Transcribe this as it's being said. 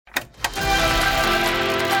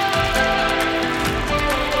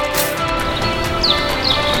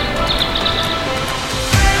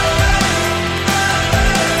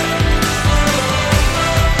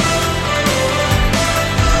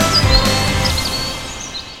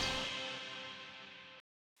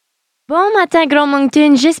Bon matin, Grand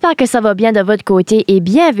Moncton. J'espère que ça va bien de votre côté et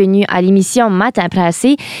bienvenue à l'émission Matin,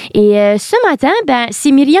 pressé. Et ce matin,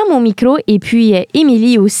 c'est Myriam au micro et puis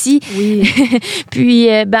Emilie aussi. Oui. Puis,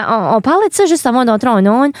 on parlait de ça juste avant d'entrer en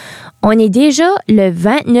ondes. On est déjà le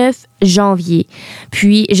 29 janvier.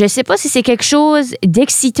 Puis, je sais pas si c'est quelque chose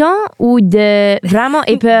d'excitant ou de vraiment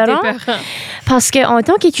épeurant. Parce qu'en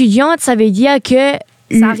tant qu'étudiante, ça veut dire que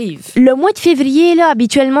ça arrive. Le mois de février, là,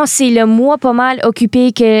 habituellement, c'est le mois pas mal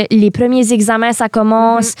occupé que les premiers examens, ça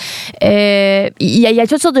commence. Il y a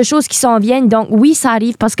toutes sortes de choses qui s'en viennent. Donc, oui, ça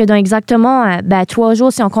arrive parce que dans exactement 3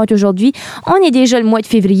 jours, si on compte aujourd'hui, on est déjà le mois de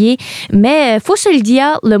février. Mais faut se le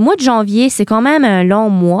dire, le mois de janvier, c'est quand même un long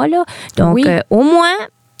mois, là. Donc, oui. Au moins,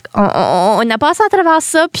 on a passé à travers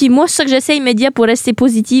ça. Puis moi, ce que j'essaie de me dire pour rester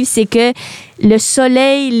positive, c'est que le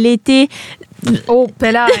soleil, l'été... Oh,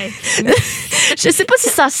 pelaille! Je sais pas si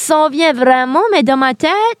ça s'en vient vraiment, mais dans ma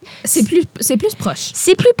tête... C'est plus proche.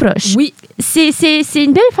 C'est plus proche. Oui. C'est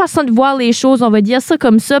une belle façon de voir les choses, on va dire ça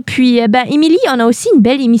comme ça. Puis, Émilie, on a aussi une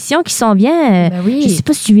belle émission qui s'en vient. Oui. Je sais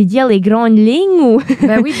pas si tu veux dire les grandes lignes ou...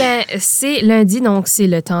 C'est lundi, donc c'est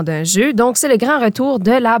le temps d'un jeu. Donc, c'est le grand retour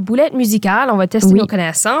de la boulette musicale. On va tester nos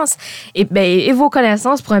connaissances et vos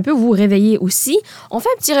connaissances pour un peu vous réveiller aussi. On fait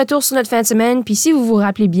un petit retour sur notre fin de semaine. Puis, si vous vous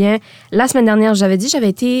rappelez bien, la semaine dernière,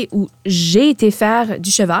 j'ai été faire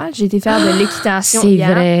du cheval. J'ai été faire de l'équitation hier.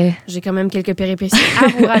 C'est vrai. J'ai quand même quelques péripéties à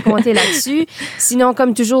vous raconter là-dessus. Sinon,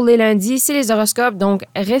 comme toujours, les lundis, c'est les horoscopes. Donc,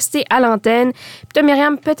 restez à l'antenne. Puis,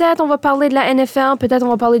 Myriam, peut-être on va parler de la NFL. Peut-être on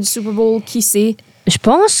va parler du Super Bowl. Qui sait? Je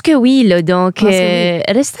pense que oui, là. Donc, restez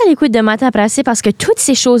à l'écoute de Matin pressé parce que toutes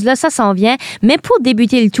ces choses-là, ça s'en vient. Mais pour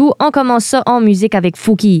débuter le tout, on commence ça en musique avec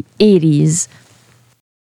Fouki et Riz.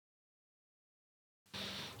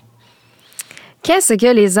 Qu'est-ce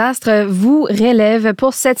que les astres vous relèvent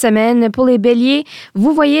pour cette semaine? Pour les béliers,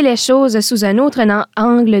 vous voyez les choses sous un autre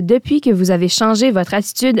angle depuis que vous avez changé votre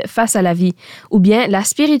attitude face à la vie. Ou bien la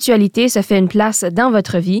spiritualité se fait une place dans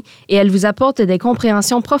votre vie et elle vous apporte des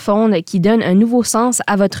compréhensions profondes qui donnent un nouveau sens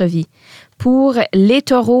à votre vie. Pour les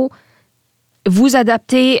taureaux, vous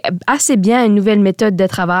adaptez assez bien à une nouvelle méthode de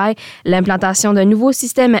travail. L'implantation d'un nouveau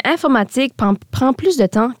système informatique prend plus de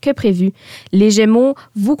temps que prévu. Les Gémeaux,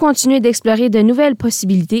 vous continuez d'explorer de nouvelles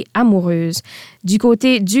possibilités amoureuses. Du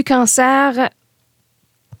côté du Cancer,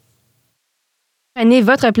 prenez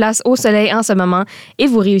votre place au soleil en ce moment et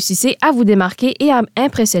vous réussissez à vous démarquer et à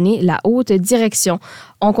impressionner la haute direction.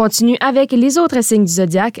 On continue avec les autres signes du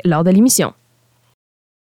zodiaque lors de l'émission.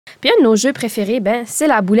 Puis un de nos jeux préférés, c'est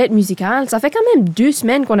la boulette musicale. Ça fait quand même 2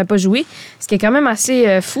 semaines qu'on n'a pas joué, ce qui est quand même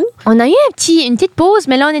assez fou. On a eu une petite pause,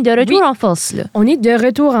 mais là, on est de retour en force. Là. On est de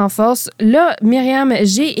retour en force. Là, Myriam,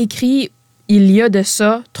 j'ai écrit, il y a de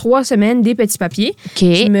ça 3 semaines, des petits papiers.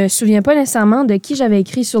 Okay. Je me souviens pas nécessairement de qui j'avais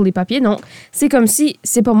écrit sur les papiers, donc c'est comme si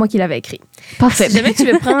c'est pas moi qui l'avais écrit. Parfait. Si jamais tu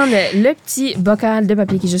veux prendre le petit bocal de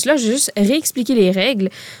papier qui est juste là, je vais juste réexpliquer les règles.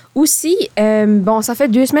 Aussi, ça fait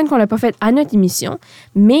 2 semaines qu'on l'a pas fait à notre émission,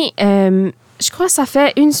 mais je crois que ça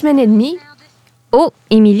fait 1 semaine et demie. Oh,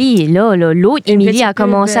 Émilie, là, l'autre Émilie a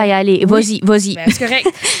commencé à y aller. Oui. Vas-y. C'est correct.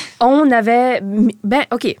 On avait...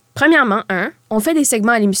 OK. Premièrement, on fait des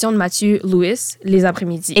segments à l'émission de Mathieu Lewis les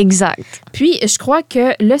après-midi. Exact. Puis, je crois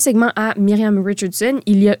que le segment à Myriam Richardson,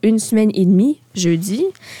 il y a 1 semaine et demie, jeudi,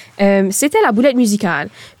 c'était la boulette musicale.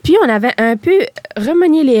 Puis, on avait un peu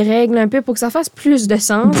remanié les règles un peu pour que ça fasse plus de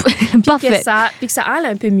sens. Parfait. Puis que ça aille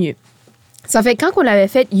un peu mieux. Ça fait quand on l'avait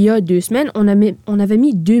fait il y a 2 semaines, on avait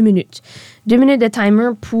mis 2 minutes. 2 minutes de timer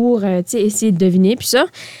pour essayer de deviner, puis ça.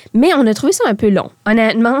 Mais on a trouvé ça un peu long.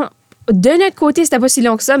 Honnêtement, de notre côté, c'était pas si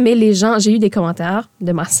long que ça, mais j'ai eu des commentaires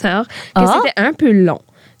de ma sœur que c'était un peu long.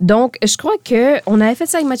 Donc, je crois qu'on avait fait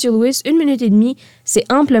ça avec Mathieu Lewis, 1 minute et demie,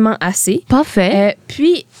 c'est amplement assez. Parfait.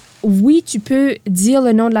 Puis, oui, tu peux dire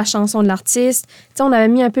le nom de la chanson de l'artiste. Tu sais, on avait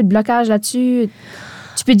mis un peu de blocage là-dessus.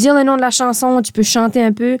 Tu peux dire le nom de la chanson, tu peux chanter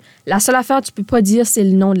un peu. La seule affaire que tu peux pas dire, c'est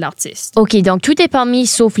le nom de l'artiste. OK, donc tout est permis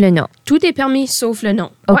sauf le nom. Tout est permis sauf le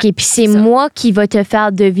nom. OK, puis c'est moi qui va te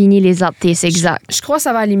faire deviner les artistes, exact. Je crois que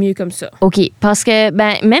ça va aller mieux comme ça. OK, parce que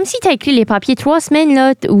même si tu as écrit les papiers 3 semaines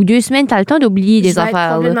là, ou 2 semaines, tu as le temps d'oublier des affaires. Je vais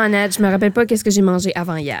être complètement honnête, je me rappelle pas qu'est-ce que j'ai mangé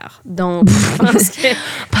avant hier. Donc, je pense que...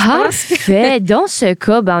 Parfait. Dans ce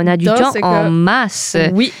cas, on a du temps en masse.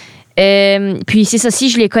 Oui. Puis c'est ça, si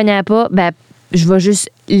je les connais pas, je vais juste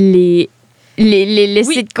les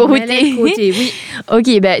laisser de côté. Oui. OK,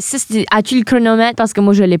 ça, as-tu le chronomètre? Parce que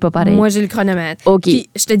moi, je l'ai pas pareil. Moi, j'ai le chronomètre. OK. Puis,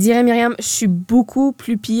 je te dirais, Myriam, je suis beaucoup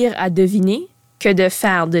plus pire à deviner que de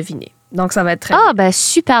faire deviner. Donc, ça va être très bien.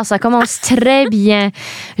 Super, ça commence très bien.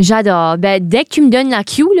 J'adore. Dès que tu me donnes la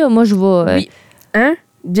cue, là, moi, je vais... Oui. 1,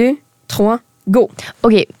 2, 3, go.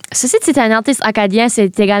 OK. ceci, c'est un artiste acadien,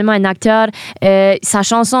 c'est également un acteur. Sa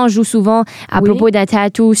chanson joue souvent à propos d'un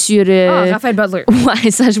tatou sur... Raphaël Butler.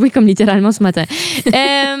 Ouais, ça a joué comme littéralement ce matin.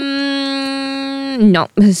 Non,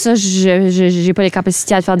 ça, j'ai pas les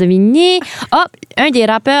capacités à le faire deviner. Un des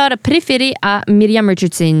rappeurs préférés à Myriam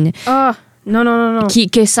Richardson. Non.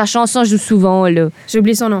 Que sa chanson joue souvent, là. J'ai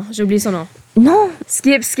oublié son nom. Non.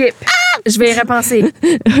 Skip. Je vais y repenser.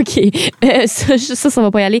 OK. Ça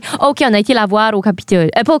va pas y aller. OK, on a été la voir au Capitole.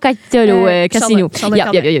 Pas au Capitole, au casino.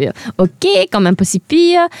 OK, quand même pas si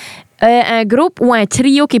pire. Un groupe ou un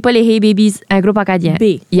trio qui n'est pas les Hey Babies, un groupe acadien.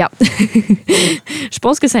 B. Je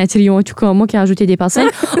pense que c'est un trio, en tout cas, moi qui ai ajouté des personnes.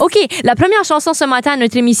 OK, la première chanson ce matin à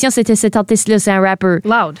notre émission, c'était cet artiste-là, c'est un rapper.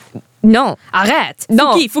 Loud. Non. Arrête.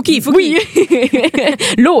 Non. Fouki. Oui.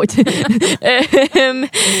 L'autre.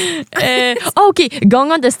 OK.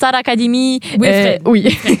 Gagnant de Star Academy. Wilfred.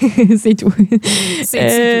 Oui. C'est tout.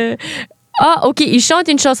 C'est tout. OK. Il chante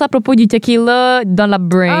une chanson à propos du tequila dans la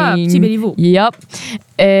brain. Petit Béliveau. Yup.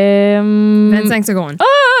 25 secondes.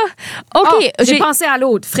 OK. J'ai pensé à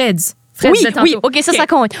l'autre, Fred's. Oui, OK, ça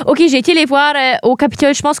compte. OK, j'ai été les voir au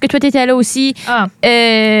Capitole. Je pense que toi, t'étais là aussi.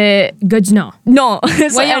 Gars du Nord. Non,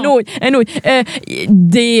 c'est un autre.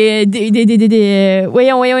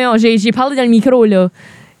 Voyons. J'ai parlé dans le micro, là.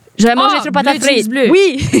 J'avais mangé trop patates frites.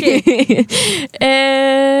 Oui. Okay.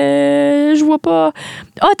 Je vois pas.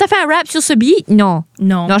 T'as fait un rap sur ce beat? Non,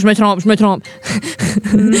 je me trompe.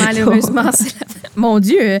 Malheureusement, c'est mon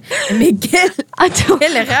Dieu, mais quel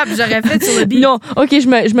rap j'aurais fait sur le beat? Non, OK, je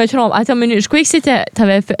me trompe. Attends une minute. Je croyais que c'était...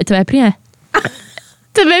 T'avais pris un...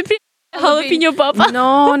 T'avais pris un Jalapeno Papa?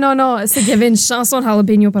 Non. C'est qu'il y avait une chanson de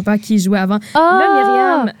Jalapeno Papa qui jouait avant. Là,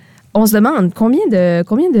 Myriam... On se demande, combien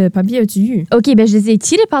de papiers as-tu eu? OK, je les ai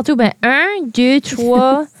tirés partout. 1, 2,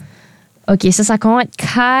 3... OK, ça compte.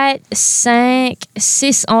 4, 5,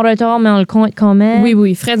 6 en retard, mais on le compte quand même.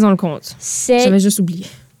 Oui, Fred, on le compte. 7... J'avais juste oublié.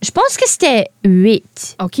 Je pense que c'était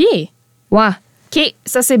 8. OK. Ouais. OK,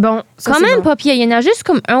 ça, c'est bon. Quand même pas pire. Il y en a juste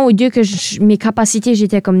comme 1 ou 2 que mes capacités,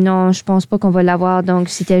 j'étais comme non, je pense pas qu'on va l'avoir. Donc,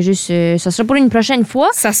 c'était juste... ça sera pour une prochaine fois.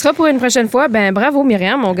 Ça sera pour une prochaine fois. Bravo,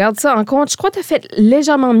 Myriam. On garde ça en compte. Je crois que tu as fait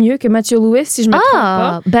légèrement mieux que Mathieu Louis, si je me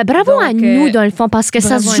trompe pas. Bravo à nous, dans le fond, parce que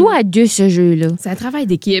ça se joue à 2, ce jeu-là. C'est un travail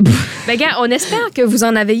d'équipe. Gars, on espère que vous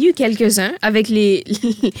en avez eu quelques-uns avec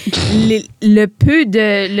le peu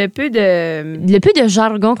de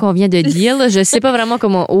jargon qu'on vient de dire. Là. Je sais pas vraiment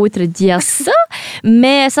comment autre dire ça,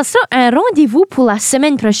 mais ça sera un rendez-vous pour la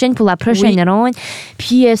semaine prochaine, pour la prochaine ronde.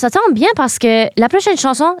 Puis ça tombe bien parce que la prochaine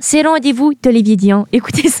chanson, c'est Rendez-vous d'Olivier Dion.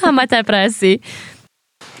 Écoutez ça en matin pressé.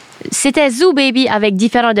 C'était Zoo Baby avec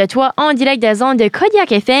Différent de toi en direct des ondes de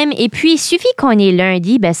Kodiak FM. Et puis, il suffit qu'on est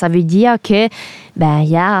lundi, ça veut dire que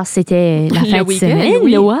hier, c'était la fin de semaine.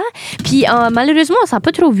 Oui. Ouais. Puis, malheureusement, on s'est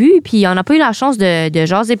pas trop vu. Puis, on n'a pas eu la chance de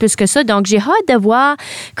jaser plus que ça. Donc, j'ai hâte de voir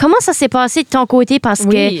comment ça s'est passé de ton côté parce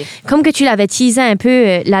que, comme que tu l'avais teasé un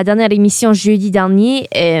peu la dernière émission jeudi dernier,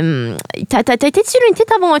 t'as été sur une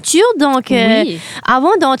petite aventure. Donc,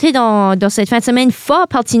 avant d'entrer dans cette fin de semaine fort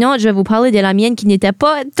pertinente, je vais vous parler de la mienne qui n'était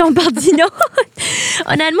pas ton pertinente.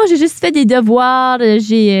 Honnêtement, j'ai juste fait des devoirs.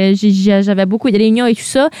 J'avais beaucoup de réunions et tout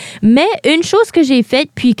ça. Mais une chose que j'ai faite,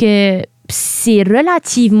 puis que c'est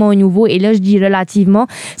relativement nouveau, et là, je dis relativement,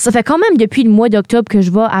 ça fait quand même depuis le mois d'octobre que je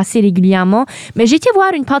vais assez régulièrement, mais j'ai été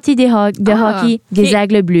voir une partie de hockey des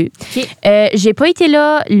Aigles Bleus. J'ai pas été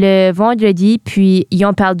là le vendredi, puis ils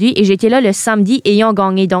ont perdu, et j'ai été là le samedi, et ils ont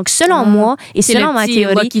gagné. Donc, selon moi, et selon ma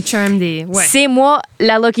théorie, c'est moi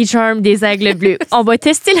la Lucky Charm des Aigles Bleus. On va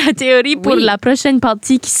tester la théorie pour la prochaine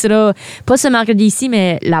partie qui sera, pas ce mercredi ici,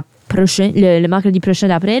 mais le mercredi prochain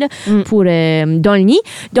d'après, pour dans le nid.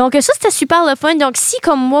 Donc, ça, c'était super le fun. Donc, si,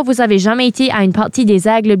 comme moi, vous avez jamais été à une partie des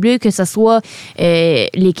Aigles Bleus, que ce soit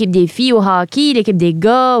l'équipe des filles au hockey, l'équipe des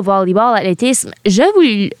gars au volleyball, athlétisme, je vous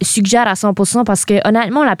le suggère à 100% parce que,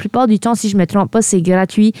 honnêtement, la plupart du temps, si je me trompe pas, c'est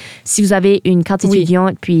gratuit si vous avez une carte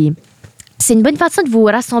étudiante. Puis, c'est une bonne façon de vous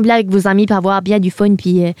rassembler avec vos amis pour avoir bien du fun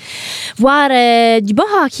puis voir du bon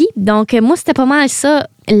hockey. Donc, moi, c'était pas mal ça,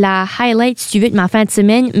 la highlight, si tu veux, de ma fin de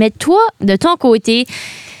semaine. Mais toi, de ton côté,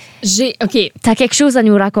 t'as quelque chose à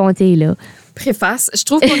nous raconter, là. Préface, je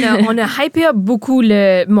trouve qu'on a hypé up beaucoup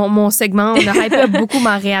mon segment, on a hypé up beaucoup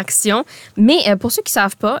ma réaction. Mais pour ceux qui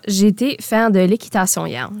savent pas, j'ai été faire de l'équitation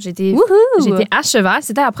hier. J'étais à cheval.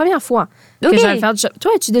 C'était la première fois que j'allais faire du cheval.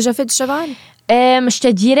 Toi, as-tu déjà fait du cheval? Je te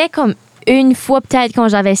dirais comme une fois peut-être quand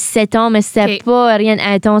j'avais 7 ans, mais c'était pas rien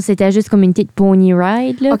d'intense. C'était juste comme une petite pony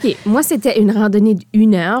ride. Là. OK. Moi, c'était une randonnée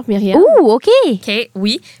d'1 heure, Myriam. Ouh, OK. OK,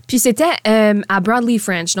 oui. Puis c'était à Broadleaf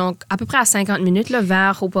French, donc à peu près à 50 minutes là,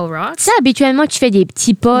 vers Hopewell Rock. Tu sais, habituellement, tu fais des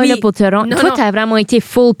petits pas là, pour te rendre. Non, toi, t'as vraiment été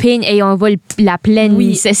full pin et on va la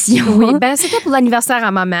pleine session. Oui, ben c'était pour l'anniversaire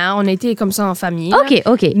à ma mère. On a été comme ça en famille.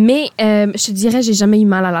 OK. Mais je te dirais, j'ai jamais eu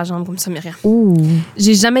mal à la jambe comme ça, Myriam. Ouh.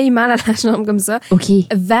 J'ai jamais eu mal à la jambe comme ça. OK.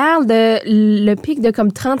 Vers le pic de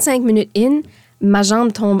comme 35 minutes ma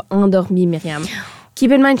jambe tombe endormie, Myriam.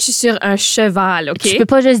 Keep in mind, je suis sur un cheval, OK? Tu peux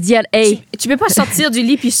pas juste dire, hey. Tu peux pas sortir du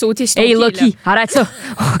lit puis sauter sur ton Hey, pied, Lucky, là. arrête ça.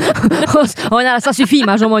 Ça suffit,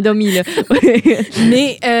 ma jambe endormie, là.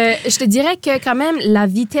 Mais je te dirais que quand même, la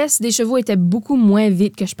vitesse des chevaux était beaucoup moins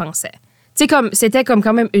vite que je pensais. Tu sais, c'était comme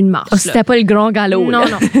quand même une marche. Oh, c'était pas le grand galop, là.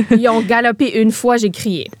 Non. Ils ont galopé une fois, j'ai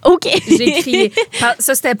crié. OK. J'ai crié.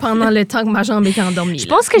 Ça, c'était pendant le temps que ma jambe était endormie. Je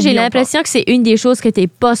pense que j'ai l'impression que c'est une des choses que t'es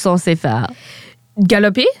pas censé faire.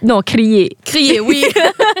 Galoper? Non, crier. Crier, oui.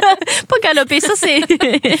 Pas galoper, ça c'est...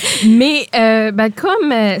 Mais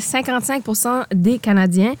comme 55% des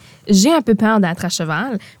Canadiens, j'ai un peu peur d'être à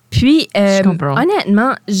cheval. Puis, Je comprends.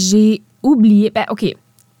 Honnêtement, j'ai oublié... Ben, OK,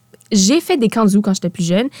 j'ai fait des camps de zoo quand j'étais plus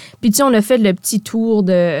jeune. Puis, tu sais, on a fait le petit tour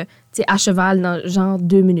de, tu sais, à cheval dans genre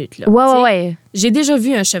 2 minutes. Là, Ouais. J'ai déjà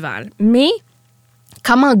vu un cheval, mais...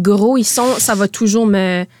 Comment gros ils sont, ça va toujours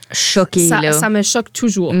me... Choquer, là. Ça me choque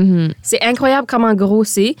toujours. Mm-hmm. C'est incroyable comment gros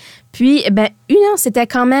c'est. Puis, 1 heure, c'était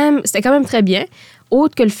quand même très bien.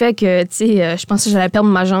 Autre que le fait que, tu sais, je pensais que j'allais perdre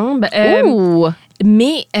ma jambe.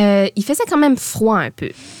 Mais il faisait quand même froid un peu.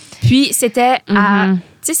 Puis, c'était tu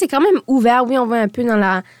sais, c'est quand même ouvert. Oui, on va un peu dans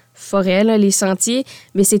la forêt, là, les sentiers,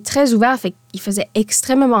 mais c'est très ouvert, fait qu'il faisait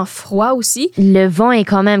extrêmement froid aussi. Le vent est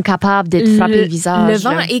quand même capable de te frapper le visage. Le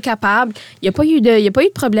vent est capable. Il n'y a pas eu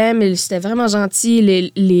de problème. C'était vraiment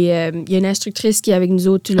gentil. Il y a une instructrice qui est avec nous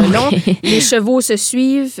autres tout le long. Les chevaux se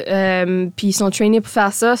suivent, puis ils sont trainés pour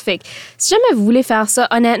faire ça. Fait que si jamais vous voulez faire ça,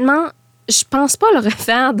 honnêtement, je pense pas le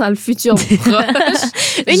refaire dans le futur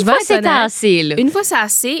proche. Une fois, c'est assez, là. Une fois, c'est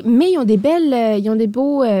assez, mais ils ont des belles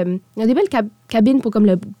cabines pour comme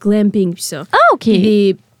le glamping, puis ça. Ah, OK.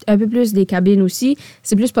 Et un peu plus des cabines aussi.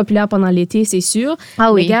 C'est plus populaire pendant l'été, c'est sûr.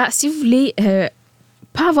 Ah oui. Les gars, si vous voulez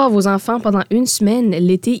pas avoir vos enfants pendant 1 semaine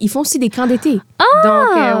l'été, ils font aussi des camps d'été.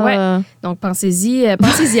 Ah! Donc, pensez-y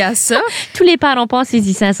à ça. Tous les parents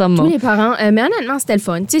pensez-y, sincèrement. Tous les parents. Mais honnêtement, c'était le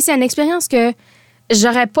fun. Tu sais, c'est une expérience que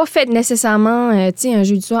j'aurais pas faite nécessairement, tu sais, un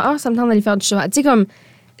jeudi soir. Ça me tente d'aller faire du cheval. Tu sais, comme...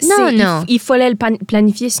 Non. Il fallait le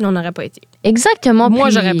planifier, sinon on n'aurait pas été. Exactement. Moi,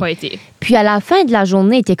 j'aurais pas été. Puis à la fin de la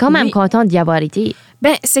journée, t'es quand même contente d'y avoir été.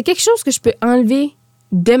 Ben, c'est quelque chose que je peux enlever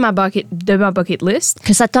de ma bucket list.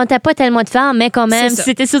 Que ça te tentait pas tellement de faire, mais quand même,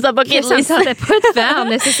 c'était sur ta bucket list. Ça ne tentait pas de faire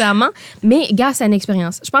nécessairement. Mais, gars, c'est une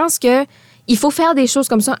expérience. Je pense que il faut faire des choses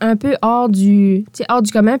comme ça un peu hors du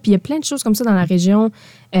commun. Puis il y a plein de choses comme ça dans la région.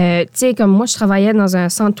 Tu sais, comme moi, je travaillais dans un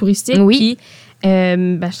centre touristique. Oui. Puis,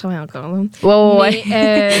 je travaille encore. Là. Ouais.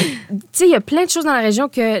 Tu sais, il y a plein de choses dans la région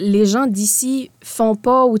que les gens d'ici font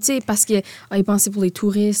pas, ou tu sais, parce qu'ils pensaient pour les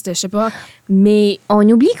touristes, je sais pas. Mais on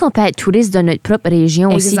oublie qu'on peut être touriste de notre propre région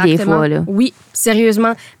aussi des fois. Là. Oui,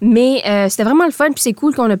 sérieusement. Mais c'était vraiment le fun, puis c'est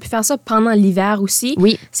cool qu'on a pu faire ça pendant l'hiver aussi.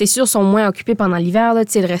 Oui. C'est sûr, ils sont moins occupés pendant l'hiver.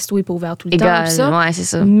 Tu sais, le resto est pas ouvert tout le temps. Ça. Ouais, c'est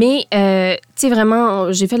ça. Mais, tu sais,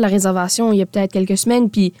 vraiment, j'ai fait de la réservation il y a peut-être quelques semaines,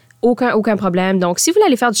 puis aucun problème. Donc, si vous voulez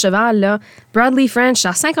aller faire du cheval, là, Broadleaf French,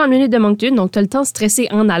 à 50 minutes de Moncton, donc tu as le temps de stresser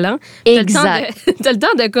en allant. Exact. Tu as le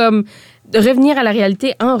temps de revenir à la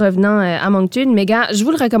réalité en revenant à Moncton. Mais gars, je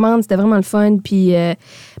vous le recommande, c'était vraiment le fun. Puis,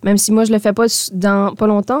 même si moi, je le fais pas dans pas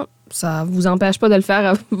longtemps, ça vous empêche pas de le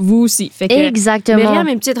faire vous aussi. Fait que, exactement. Myriam,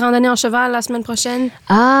 une petite randonnée en cheval la semaine prochaine.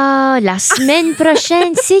 Ah, la semaine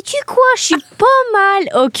prochaine. Sais-tu quoi? Je suis pas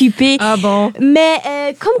mal occupée. Ah bon? Mais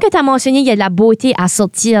comme que tu as mentionné, il y a de la beauté à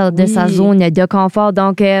sortir de sa zone de confort.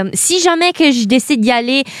 Donc, si jamais que je décide d'y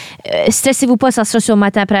aller, stressez-vous pas, ça sera sur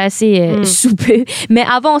Matin, pressé sous peu. Mais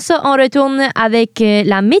avant ça, on retourne avec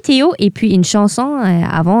la météo et puis une chanson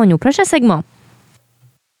avant nos prochains segments.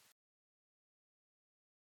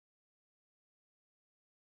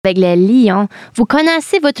 Avec les lions, vous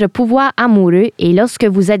connaissez votre pouvoir amoureux et lorsque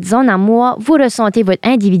vous êtes en amour, vous ressentez votre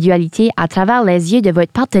individualité à travers les yeux de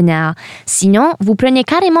votre partenaire. Sinon, vous prenez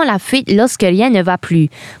carrément la fuite lorsque rien ne va plus.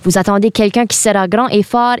 Vous attendez quelqu'un qui sera grand et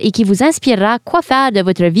fort et qui vous inspirera quoi faire de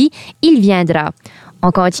votre vie, il viendra. On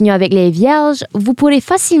continue avec les vierges. Vous pourrez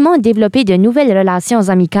facilement développer de nouvelles relations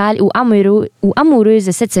amicales ou amoureuses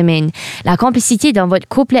cette semaine. La complicité dans votre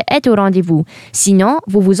couple est au rendez-vous. Sinon,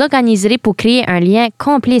 vous vous organiserez pour créer un lien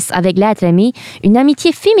complice avec l'être aimé. Une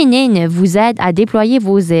amitié féminine vous aide à déployer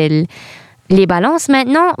vos ailes. Les balances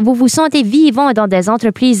maintenant, vous vous sentez vivant dans des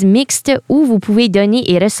entreprises mixtes où vous pouvez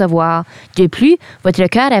donner et recevoir. De plus, votre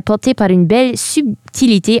cœur est porté par une belle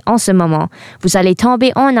subtilité en ce moment. Vous allez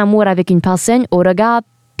tomber en amour avec une personne au regard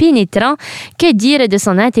pénétrant, que dire de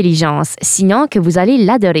son intelligence, sinon que vous allez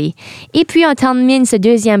l'adorer. Et puis on termine ce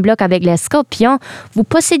deuxième bloc avec les scorpions. Vous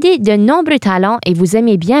possédez de nombreux talents et vous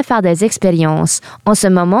aimez bien faire des expériences. En ce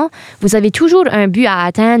moment, vous avez toujours un but à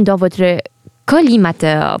atteindre dans votre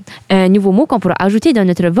collimateur. Un nouveau mot qu'on pourra ajouter dans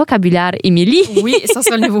notre vocabulaire, Émilie. Oui, ça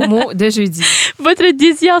sera le nouveau mot de jeudi. Votre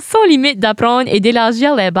désir sans limite d'apprendre et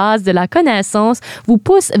d'élargir les bases de la connaissance vous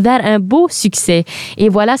pousse vers un beau succès. Et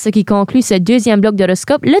voilà ce qui conclut ce deuxième bloc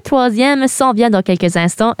d'horoscope. Le troisième s'en vient dans quelques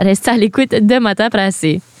instants. Restez à l'écoute de Matin,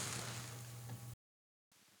 pressé.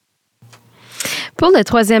 Pour le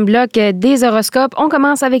troisième bloc des horoscopes, on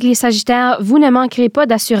commence avec les Sagittaires. Vous ne manquerez pas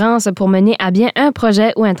d'assurance pour mener à bien un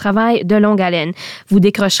projet ou un travail de longue haleine. Vous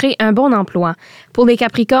décrocherez un bon emploi. Pour les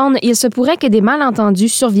Capricornes, il se pourrait que des malentendus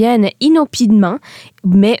surviennent inopinément,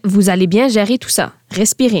 mais vous allez bien gérer tout ça.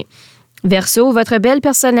 Respirez. Verseau, votre belle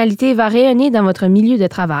personnalité va rayonner dans votre milieu de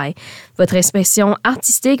travail. Votre expression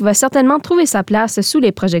artistique va certainement trouver sa place sous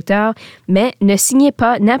les projecteurs, mais ne signez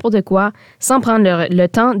pas n'importe quoi sans prendre le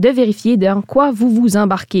temps de vérifier dans quoi vous vous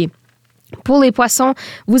embarquez. Pour les Poissons,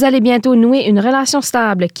 vous allez bientôt nouer une relation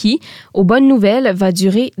stable qui, aux bonnes nouvelles, va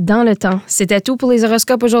durer dans le temps. C'était tout pour les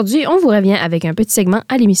horoscopes aujourd'hui. On vous revient avec un petit segment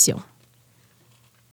à l'émission.